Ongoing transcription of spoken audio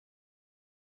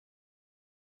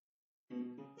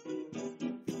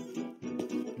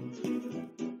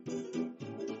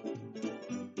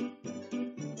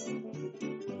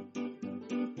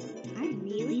I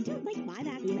really don't like my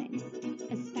vacuuming,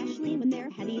 especially when they're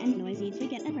heavy and noisy to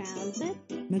get around with.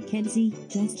 Mackenzie,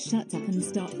 just shut up and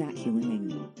start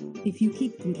vacuuming. If you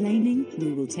keep complaining,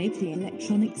 we will take the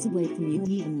electronics away from you,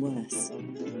 even worse.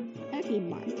 Okay,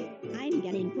 Mark, I'm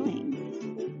getting going.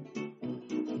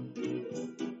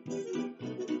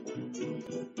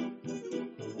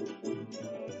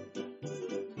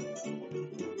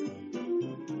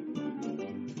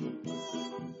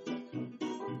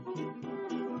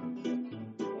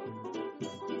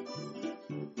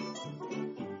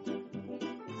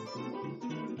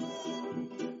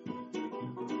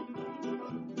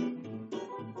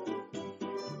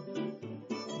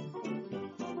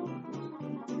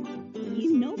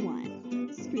 You know what?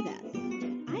 Screw this.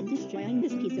 I'm destroying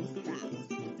this piece of crap.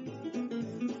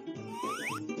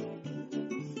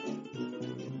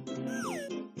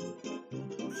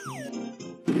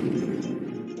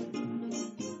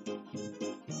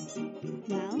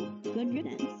 Well, good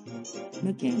riddance.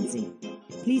 Mackenzie,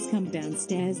 please come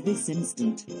downstairs this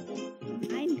instant.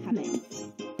 I'm coming.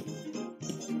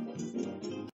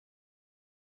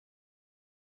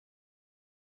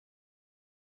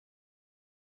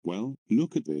 Well,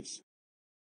 look at this.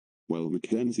 Well,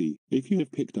 Mackenzie, if you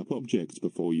have picked up objects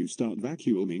before you start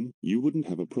vacuuming, you wouldn't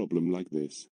have a problem like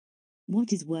this.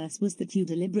 What is worse was that you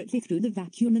deliberately threw the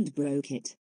vacuum and broke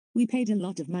it. We paid a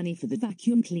lot of money for the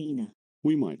vacuum cleaner.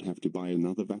 We might have to buy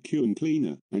another vacuum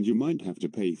cleaner, and you might have to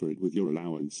pay for it with your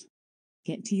allowance.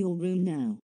 Get to your room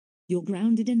now. You're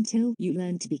grounded until you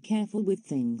learn to be careful with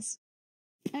things.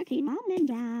 Okay, Mom and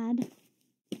Dad.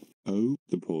 Oh,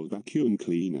 the poor vacuum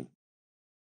cleaner.